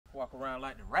Walk around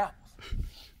like the rappers.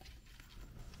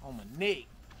 On my neck.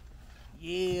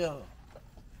 Yeah.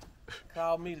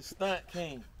 Call me the stunt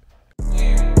king.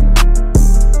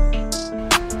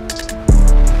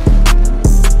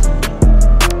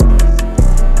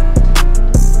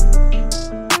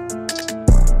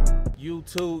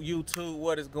 YouTube,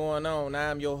 what is going on?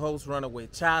 I'm your host, Runaway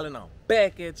Child, and I'm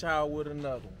back at y'all with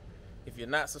another one. If you're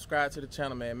not subscribed to the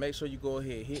channel, man, make sure you go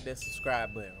ahead, hit that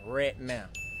subscribe button right now.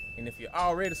 And if you're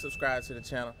already subscribed to the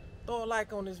channel, throw a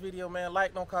like on this video, man.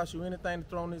 Like don't cost you anything to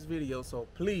throw on this video, so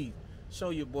please show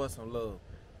your boy some love.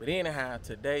 But anyhow,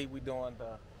 today we doing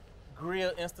the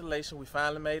grill installation. We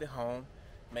finally made it home.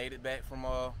 Made it back from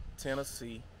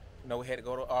Tennessee. You know, we had to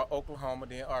go to Oklahoma,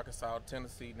 then Arkansas,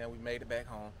 Tennessee, then we made it back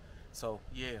home. So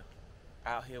yeah,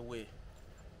 out here with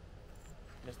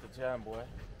Mr. John Boy.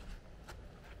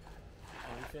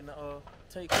 And we finna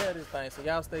take care of this thing. So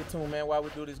y'all stay tuned, man, while we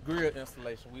do this grill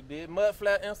installation. We did mud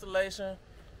flat installation,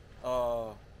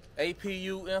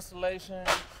 APU installation,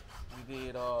 we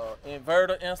did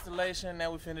inverter installation.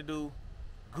 Now we finna do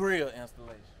grill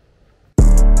installation.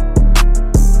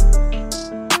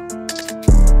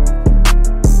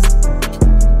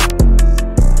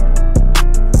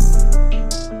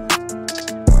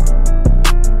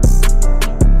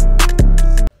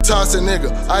 Tossing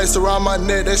nigga, ice around my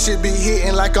neck, that shit be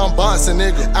hitting like I'm boxing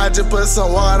nigga. I just put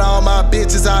some water on my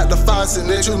bitches out the faucet,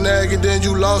 nigga. You nagging, then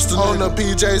you lost a nigga. On the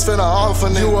PJs finna offer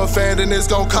nigga. You a fan, then it's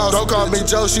gon' cost. Don't call me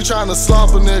Joe, she tryna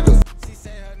slop a nigga. She say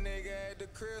her nigga at the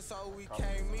crib, so we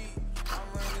can't meet. I'm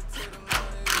running to them, none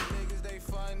of these niggas, they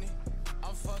funny.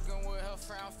 I'm fucking with her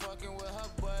friend, I'm fucking with her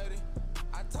buddy.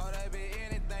 I told that bitch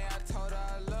anything, I told her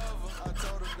I love her. I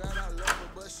told her that I love her,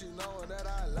 but she knowin' that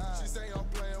I lie. She say I'm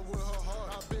playing with her heart.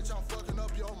 Bitch, I'm fucking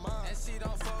up your mind. And she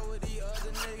don't fuck with these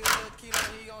other niggas. Look, he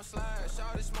gon' slide.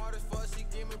 Shawty smart as fuck. She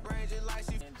give me brain just like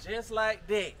she. And just like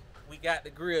that, we got the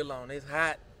grill on. It's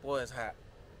hot. Boy, it's hot.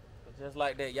 But just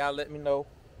like that, y'all let me know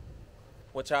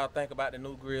what y'all think about the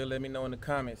new grill. Let me know in the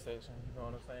comment section. You know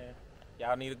what I'm saying?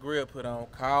 Y'all need a grill put on.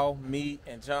 Call me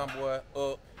and John Boy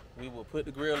up. We will put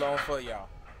the grill on for y'all.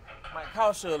 Might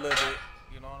cost you a little bit.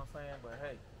 You know what I'm saying? But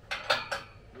hey,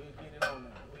 we'll get it on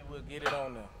there. We will get it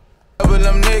on there.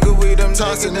 Them nigga, we them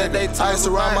tossing nigga, they ice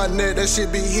around my neck, that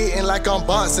shit be hitting like I'm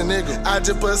boxing nigga. I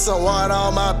just put some water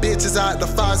on my bitches out the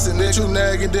faucet, nigga. You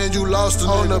nagging, then you lost a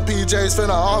nigga. On the PJs finna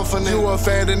offer nigga. You a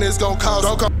fan, then it's gon' cost.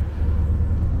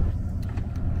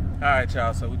 Alright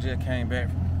y'all, so we just came back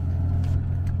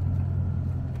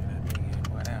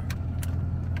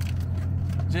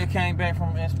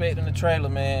from inspecting the trailer,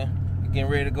 man. We're getting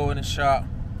ready to go in the shop.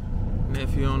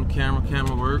 Nephew on the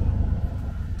camera work.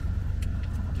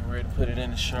 Ready to put it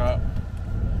in the shop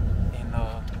and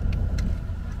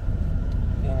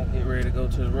then get ready to go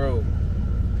to the road.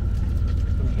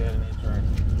 What we got in this drink?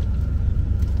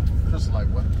 Crystal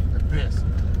what? The best.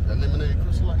 That lemonade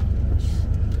Crystal Light?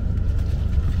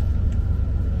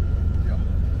 Yeah.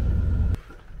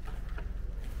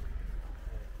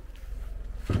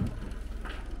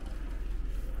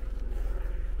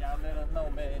 Y'all let us know,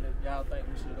 man, if y'all think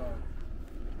we should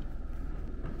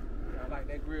like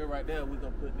that grill right there, we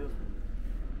gonna put this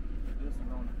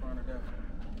one on the front of that one.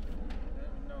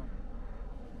 Let me know.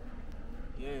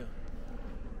 Yeah.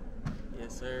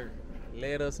 Yes, sir.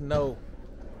 Let us know.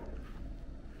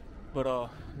 But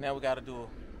now we gotta do a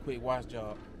quick wash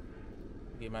job.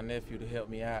 Get my nephew to help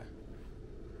me out.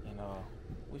 And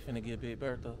we finna give Big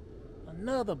Bertha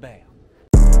another bath.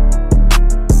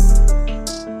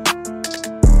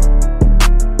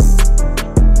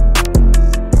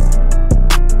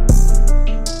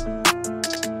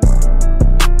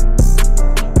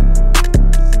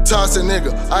 Tossing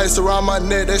nigga, ice around my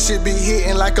neck, that shit be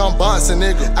hitting like I'm boxing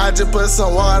nigga. I just put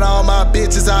some water on my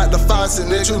bitches out the faucet,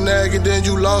 nigga. You nagging, then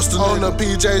you lost a nigga. On the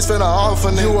PJs finna offer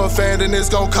nigga. You a fan, then it's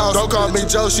gon' cost. Don't call me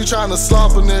Joe, she tryna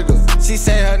slop a nigga. She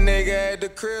say her nigga at the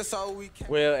crib, so we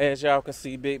can't. Well, as y'all can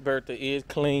see, Big Bertha is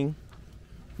clean.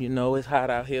 You know, it's hot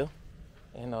out here.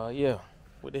 And yeah,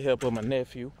 with the help of my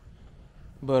nephew.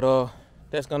 But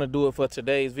that's gonna do it for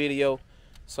today's video.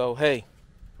 So hey,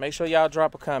 make sure y'all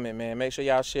drop a comment, man. Make sure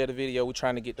y'all share the video. We're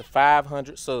trying to get to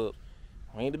 500 subs.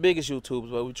 We ain't the biggest YouTubers,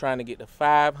 but we're trying to get to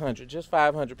 500, just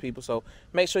 500 people. So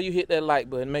make sure you hit that like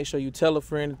button. Make sure you tell a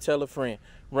friend to tell a friend.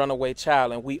 Runaway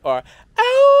Child, and we are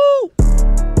out.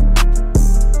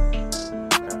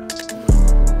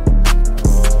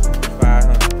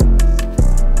 500.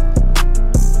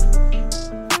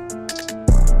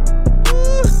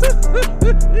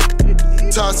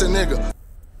 Tossing nigga.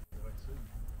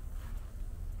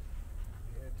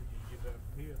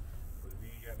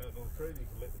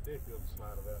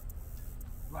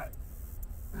 Right.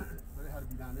 But it had to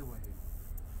be down there.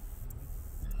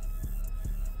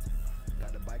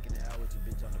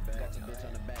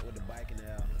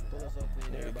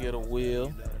 Nigga get a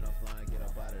wheel.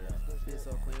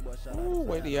 Ooh,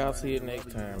 wait till y'all see it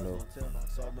next time though.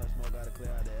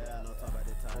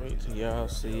 Wait till y'all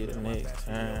see it next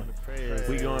time.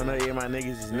 We going up, yeah, my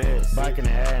niggas is next. Biking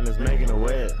the ad and it's making it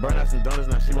wet. Burn out some donuts,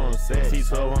 now she want sex.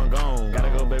 T12 on gone.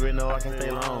 Gotta go, baby, no, I can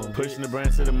stay long. Pushing the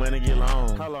brand till the money get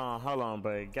long. Hold on,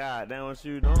 babe. God damn, what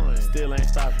you doing? Still ain't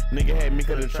stopping. Nigga had me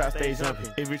cause the trap stay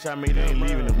jumping. If you try me, they ain't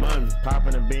leaving the money.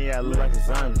 Popping the bean, yeah, I look like a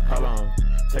zombie. Hold on.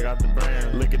 Check out the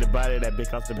brand. Look at the body, that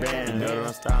bitch off the band. You know that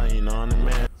I'm styling, you know I'm the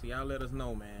man. So y'all let us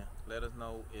know, man. Let us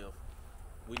know if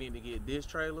we need to get this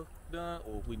trailer done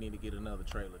or if we need to get another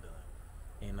trailer done.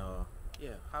 And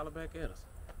yeah, holler back at us.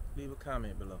 Leave a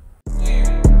comment below.